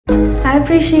I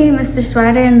appreciate Mr.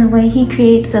 Swider and the way he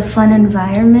creates a fun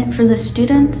environment for the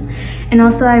students. And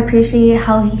also I appreciate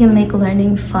how he can make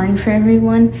learning fun for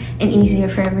everyone and easier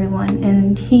for everyone.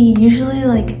 And he usually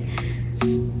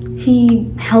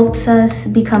he helps us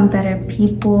become better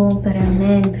people, better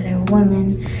men, better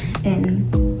women.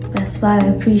 And that's why I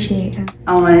appreciate him.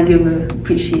 I want to give an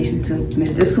appreciation to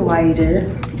Mr. Swider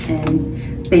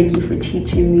and thank you for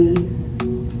teaching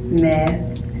me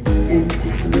math in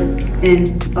particular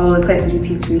and all the classes you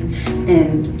teach me,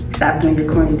 and stop doing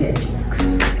your corny dad jokes.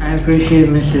 I appreciate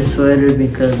Mr. Swider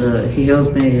because he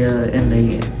helped me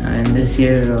in this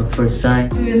year for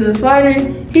science. Mr.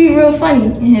 Swider, he real funny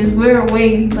in his weird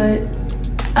ways, but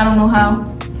I don't know how.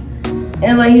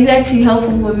 And like he's actually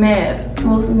helpful with math,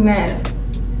 mostly math,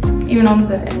 even though I'm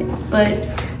good at it. But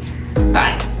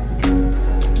bye.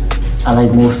 I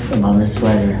like most about Mr.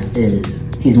 Swider is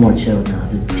he's more chill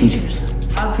than the teachers.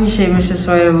 I appreciate Mr.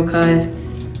 Swider because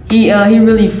he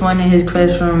really fun in his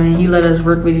classroom and he let us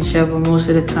work with each other most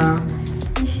of the time. I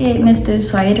appreciate Mr.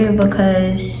 Swider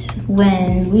because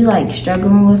when we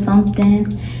struggling with something,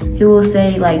 he will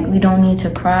say we don't need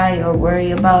to cry or worry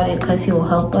about it because he will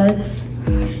help us.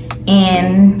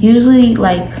 And usually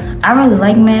I really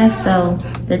like math, so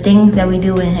the things that we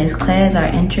do in his class are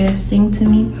interesting to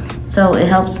me. So it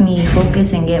helps me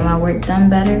focus and get my work done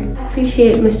better. I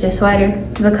appreciate Mr. Swider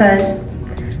because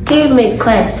he would make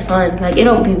class fun. It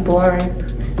don't be boring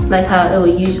like how it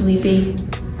would usually be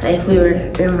if we were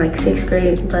in 6th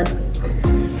grade. But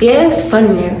yeah, it's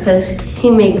fun there because he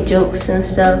make jokes and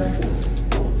stuff.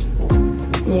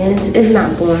 Yeah, it's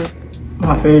not boring.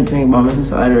 My favorite thing about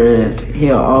Mr. Swider is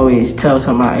he'll always tell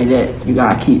somebody that you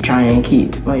gotta keep trying,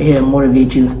 he'll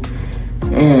motivate you.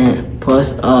 And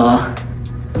plus,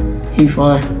 he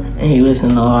fun and he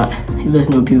listen a lot. He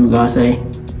listen to what people gotta say.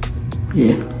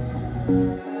 Yeah.